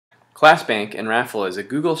Class Bank and Raffle is a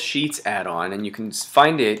Google Sheets add-on, and you can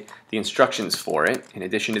find the instructions for it, in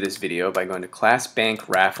addition to this video, by going to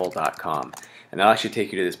classbankraffle.com. And that'll actually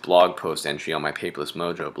take you to this blog post entry on my Paperless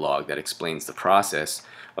Mojo blog that explains the process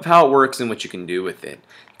of how it works and what you can do with it.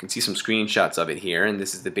 You can see some screenshots of it here, and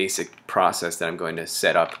this is the basic process that I'm going to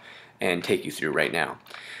set up and take you through right now.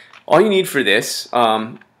 All you need for this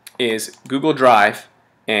is Google Drive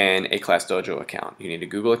and a ClassDojo account. You need a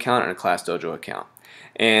Google account and a ClassDojo account.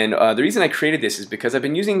 And the reason I created this is because I've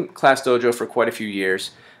been using ClassDojo for quite a few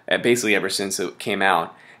years, basically ever since it came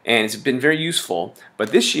out, and it's been very useful.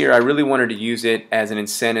 But this year I really wanted to use it as an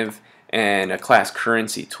incentive and a class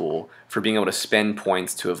currency tool for being able to spend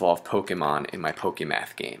points to evolve Pokemon in my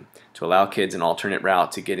Pokemath game, to allow kids an alternate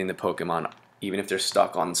route to getting the Pokemon even if they're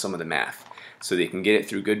stuck on some of the math, so they can get it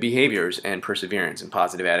through good behaviors and perseverance and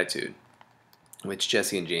positive attitude, which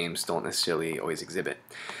Jesse and James don't necessarily always exhibit.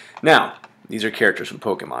 Now, these are characters from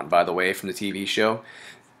Pokemon, by the way, from the TV show.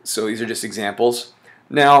 So these are just examples.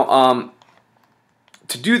 Now,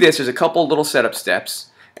 to do this, there's a couple little setup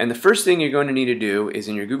steps. And the first thing you're going to need to do is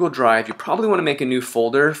in your Google Drive, you probably want to make a new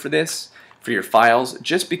folder for this, for your files,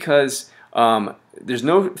 just because there's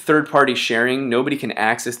no third-party sharing. Nobody can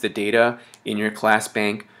access the data in your Class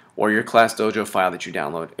Bank or your ClassDojo file that you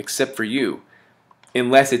download, except for you,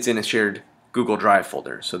 unless it's in a shared Google Drive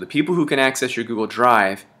folder. So the people who can access your Google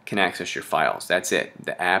Drive can access your files. That's it.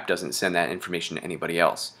 The app doesn't send that information to anybody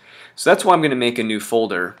else. So that's why I'm going to make a new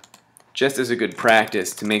folder, just as a good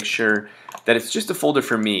practice, to make sure that it's just a folder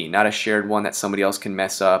for me, not a shared one that somebody else can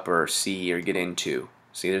mess up or see or get into.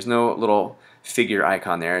 See, there's no little figure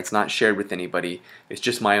icon there. It's not shared with anybody. It's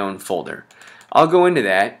just my own folder. I'll go into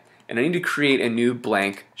that, and I need to create a new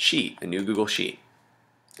blank sheet, a new Google Sheet.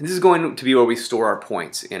 And this is going to be where we store our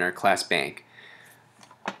points in our Class Bank.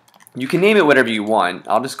 You can name it whatever you want.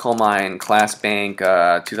 I'll just call mine Class Bank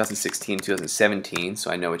 2016-2017, so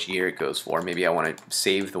I know which year it goes for. Maybe I want to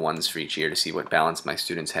save the ones for each year to see what balance my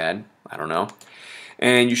students had. I don't know.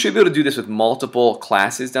 And you should be able to do this with multiple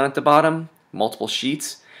classes down at the bottom, multiple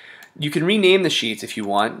sheets. You can rename the sheets if you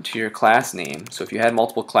want to your class name. So if you had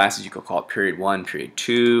multiple classes, you could call it Period 1, Period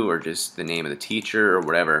 2, or just the name of the teacher or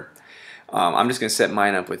whatever. I'm just going to set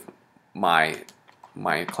mine up with my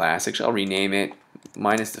class. Actually, I'll rename it.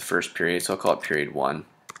 Mine is the first period, so I'll call it Period 1.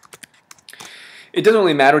 It doesn't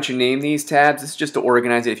really matter what you name these tabs. It's just to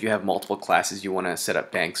organize it if you have multiple classes you want to set up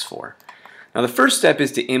banks for. Now the first step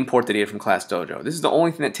is to import the data from ClassDojo. This is the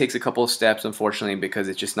only thing that takes a couple of steps, unfortunately, because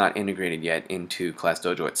it's just not integrated yet into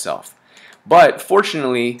ClassDojo itself. But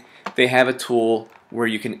fortunately, they have a tool where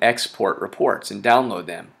you can export reports and download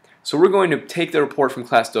them. So we're going to take the report from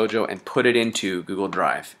ClassDojo and put it into Google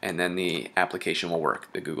Drive, and then the application will work,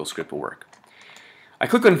 the Google script will work. I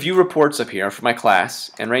click on View Reports up here for my class,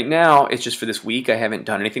 and right now it's just for this week. I haven't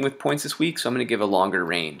done anything with points this week, so I'm going to give a longer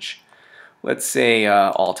range. Let's say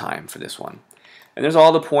all time for this one. And there's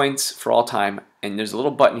all the points for all time, and there's a little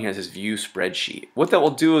button here that says View Spreadsheet. What that will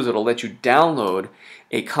do is it'll let you download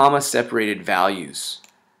a comma-separated values,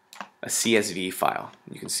 a CSV file.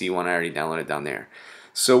 You can see one I already downloaded down there.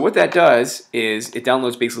 So what that does is it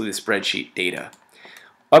downloads basically the spreadsheet data.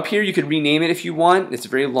 Up here you could rename it if you want. It's a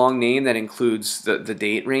very long name that includes the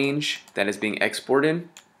date range that is being exported.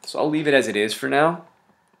 So I'll leave it as it is for now.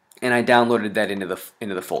 And I downloaded that into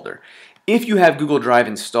the folder. If you have Google Drive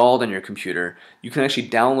installed on your computer, you can actually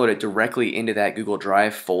download it directly into that Google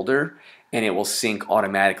Drive folder, and it will sync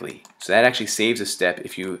automatically. So that actually saves a step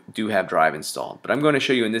if you do have Drive installed. But I'm going to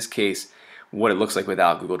show you in this case what it looks like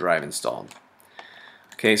without Google Drive installed.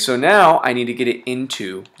 Okay, so now I need to get it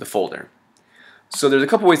into the folder. So there's a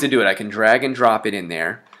couple ways to do it. I can drag and drop it in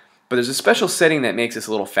there, but there's a special setting that makes this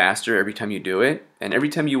a little faster every time you do it. And every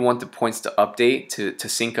time you want the points to update, to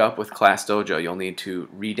sync up with ClassDojo, you'll need to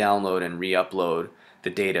re-download and re-upload the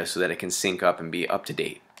data so that it can sync up and be up to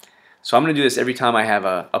date. So I'm going to do this every time I have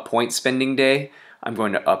a point spending day. I'm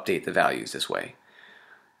going to update the values this way.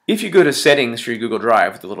 If you go to Settings for your Google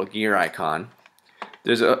Drive with the little gear icon,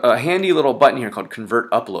 there's a handy little button here called Convert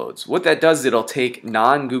Uploads. What that does is it'll take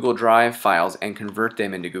non-Google Drive files and convert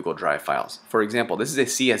them into Google Drive files. For example, this is a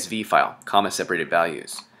CSV file, comma-separated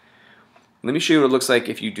values. Let me show you what it looks like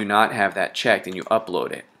if you do not have that checked and you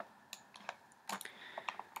upload it.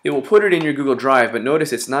 It will put it in your Google Drive, but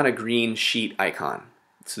notice it's not a green sheet icon.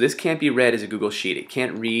 So this can't be read as a Google Sheet. It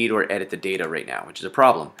can't read or edit the data right now, which is a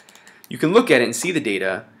problem. You can look at it and see the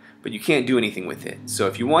data, but you can't do anything with it. So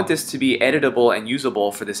if you want this to be editable and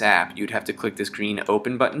usable for this app, you'd have to click this green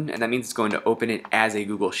Open button, and that means it's going to open it as a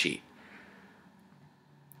Google Sheet.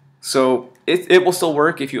 So it will still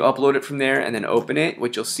work if you upload it from there and then open it.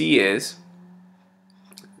 What you'll see is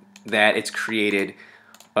that it's created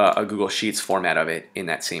a Google Sheets format of it in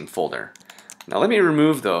that same folder. Now let me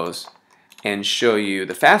remove those and show you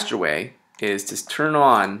the faster way is to turn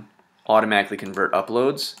on automatically convert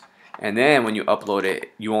uploads, and then when you upload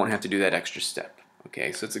it you won't have to do that extra step.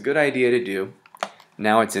 Okay, so it's a good idea to do.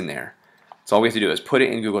 Now it's in there. So all we have to do is put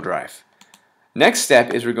it in Google Drive. Next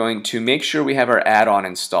step is we're going to make sure we have our add-on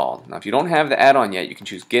installed. Now if you don't have the add-on yet, you can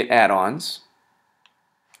choose Get Add-ons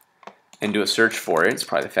and do a search for it. It's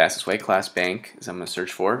probably the fastest way. Class Bank is I'm going to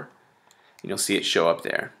search for, and you'll see it show up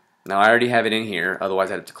there. Now I already have it in here,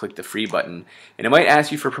 otherwise I'd have to click the free button, and it might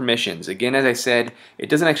ask you for permissions. Again, as I said, it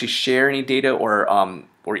doesn't actually share any data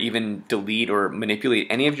or even delete or manipulate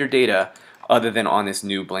any of your data other than on this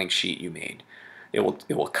new blank sheet you made. It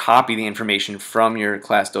will copy the information from your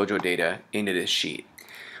ClassDojo data into this sheet.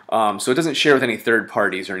 So it doesn't share with any third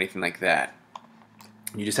parties or anything like that.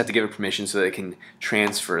 You just have to give it permission so that it can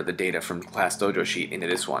transfer the data from ClassDojo sheet into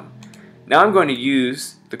this one. Now I'm going to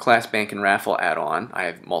use the Class Bank Raffle Add-On. I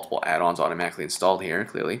have multiple add-ons automatically installed here,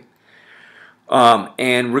 clearly.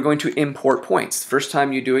 And we're going to import points. The first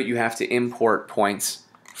time you do it, you have to import points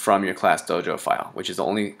from your ClassDojo file, which is the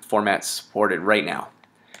only format supported right now.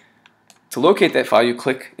 To locate that file, you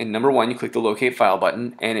click in number 1, you click the Locate File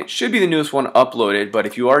button, and it should be the newest one uploaded, but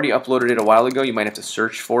if you already uploaded it a while ago, you might have to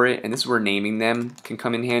search for it, and this is where naming them can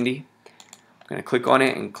come in handy. I'm going to click on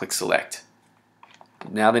it and click Select.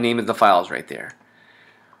 Now the name of the file is right there.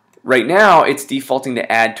 Right now, it's defaulting to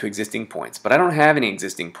add to existing points, but I don't have any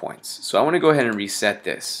existing points, so I want to go ahead and reset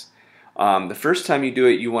this. The first time you do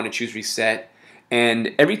it, you want to choose Reset,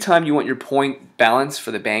 and every time you want your point balance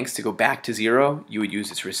for the banks to go back to 0, you would use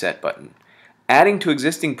this Reset button. Adding to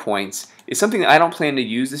existing points is something that I don't plan to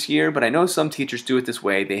use this year, but I know some teachers do it this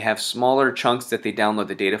way. They have smaller chunks that they download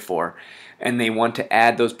the data for, and they want to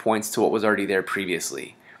add those points to what was already there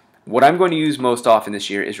previously. What I'm going to use most often this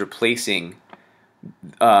year is replacing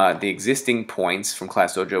the existing points from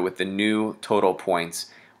ClassDojo with the new total points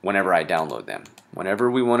whenever I download them. Whenever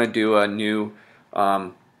we want to do a new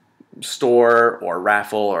store or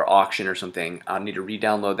raffle or auction or something, I'll need to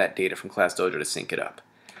re-download that data from ClassDojo to sync it up.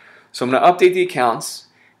 So I'm going to update the accounts,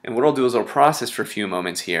 and what I'll do is I'll process for a few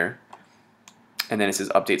moments here, and then it says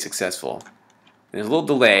update successful. There's a little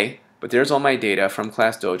delay, but there's all my data from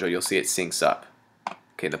ClassDojo. You'll see it syncs up.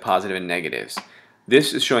 Okay, the positive and negatives.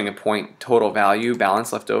 This is showing a point total value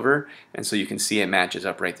balance left over, and so you can see it matches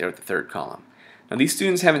up right there with the third column. Now these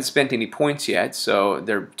students haven't spent any points yet, so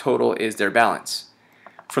their total is their balance.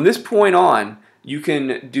 From this point on, you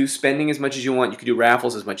can do spending as much as you want, you can do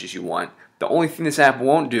raffles as much as you want. The only thing this app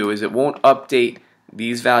won't do is it won't update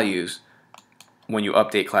these values when you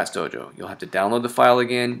update ClassDojo. You'll have to download the file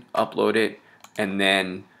again, upload it, and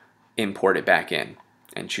then import it back in.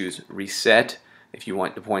 And choose Reset if you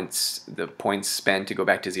want the points spent to go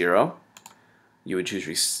back to 0. You would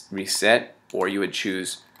choose Reset, or you would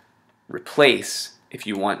choose Replace if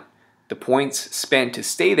you want the points spent to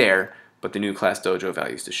stay there, but the new ClassDojo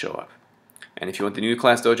values to show up. And if you want the new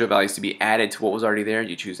ClassDojo values to be added to what was already there,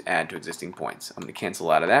 you choose Add to Existing Points. I'm going to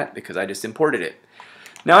cancel out of that because I just imported it.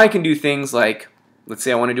 Now I can do things like, let's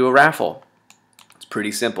say I want to do a raffle. It's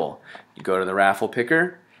pretty simple. You go to the raffle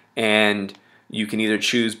picker, and you can either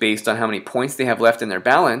choose based on how many points they have left in their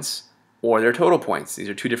balance or their total points. These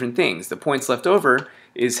are two different things. The points left over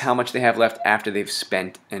is how much they have left after they've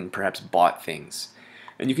spent and perhaps bought things.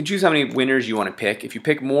 And you can choose how many winners you want to pick. If you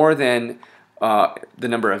pick more than the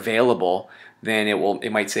number available, then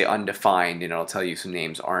it might say undefined, and it'll tell you some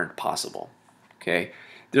names aren't possible. Okay.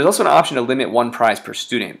 There's also an option to limit one prize per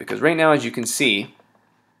student, because right now, as you can see,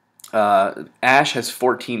 Ash has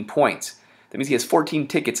 14 points. That means he has 14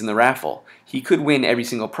 tickets in the raffle. He could win every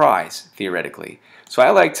single prize, theoretically. So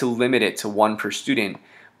I like to limit it to 1 per student,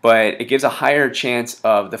 but it gives a higher chance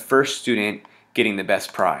of the first student getting the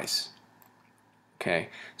best prize. Okay,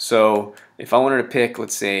 so if I wanted to pick,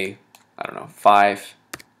 let's say, I don't know, 5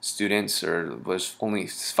 students, or there's only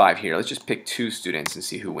 5 here. Let's just pick 2 students and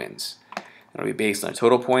see who wins. It'll be based on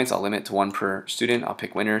total points. I'll limit it to 1 per student. I'll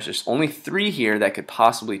pick winners. There's only 3 here that I could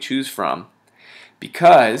possibly choose from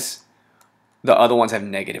because the other ones have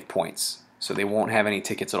negative points. So they won't have any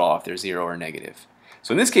tickets at all if they're 0 or negative.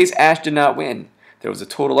 So in this case, Ash did not win. There was a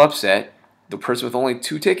total upset. The person with only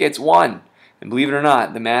 2 tickets won. And believe it or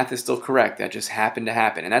not, the math is still correct. That just happened to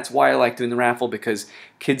happen. And that's why I like doing the raffle, because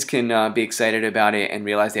kids can be excited about it and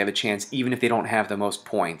realize they have a chance even if they don't have the most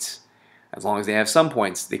points. As long as they have some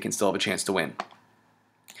points, they can still have a chance to win.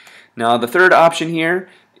 Now the third option here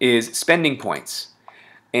is spending points.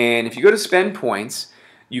 And if you go to spend points,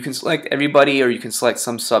 you can select everybody or you can select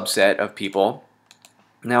some subset of people.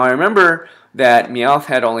 Now I remember that Meowth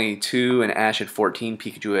had only 2 and Ash had 14,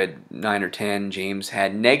 Pikachu had 9 or 10, James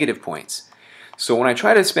had negative points. So when I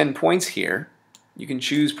try to spend points here, you can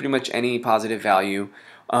choose pretty much any positive value.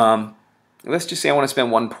 Let's just say I want to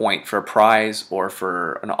spend 1 point for a prize or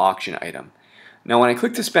for an auction item. Now when I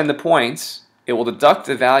click to spend the points, it will deduct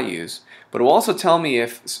the values, but it will also tell me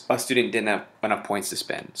if a student didn't have enough points to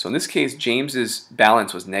spend. So in this case, James's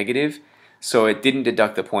balance was negative, so it didn't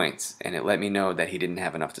deduct the points, and it let me know that he didn't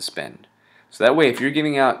have enough to spend. So that way, if you're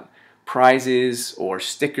giving out prizes or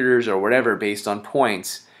stickers or whatever based on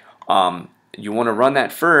points, you want to run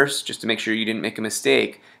that first just to make sure you didn't make a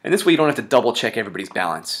mistake. And this way you don't have to double check everybody's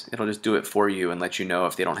balance. It'll just do it for you and let you know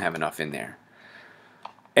if they don't have enough in there.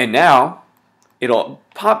 And now it'll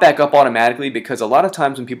pop back up automatically, because a lot of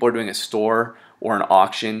times when people are doing a store or an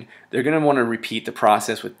auction, they're going to want to repeat the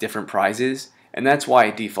process with different prizes, and that's why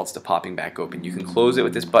it defaults to popping back open. You can close it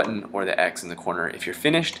with this button or the X in the corner if you're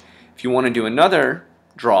finished. If you want to do another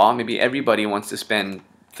draw, maybe everybody wants to spend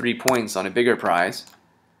 3 points on a bigger prize,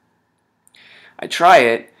 I try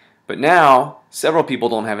it, but now several people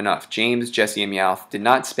don't have enough. James, Jesse, and Meowth did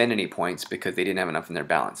not spend any points because they didn't have enough in their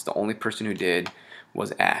balance. The only person who did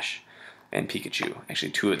was Ash and Pikachu.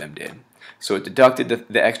 Actually, 2 of them did. So it deducted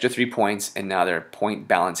the extra 3 points, and now their point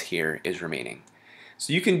balance here is remaining.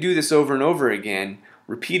 So you can do this over and over again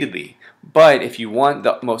repeatedly, but if you want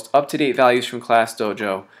the most up-to-date values from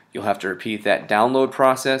ClassDojo, you'll have to repeat that download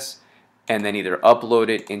process and then either upload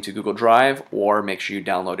it into Google Drive or make sure you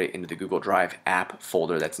download it into the Google Drive app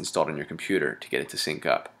folder that's installed on your computer to get it to sync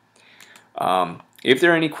up. If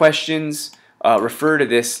there are any questions, refer to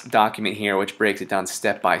this document here, which breaks it down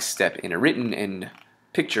step by step in a written and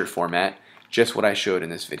picture format, just what I showed in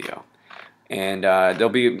this video. And there'll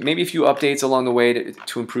be maybe a few updates along the way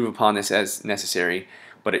to improve upon this as necessary,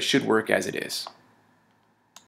 but it should work as it is.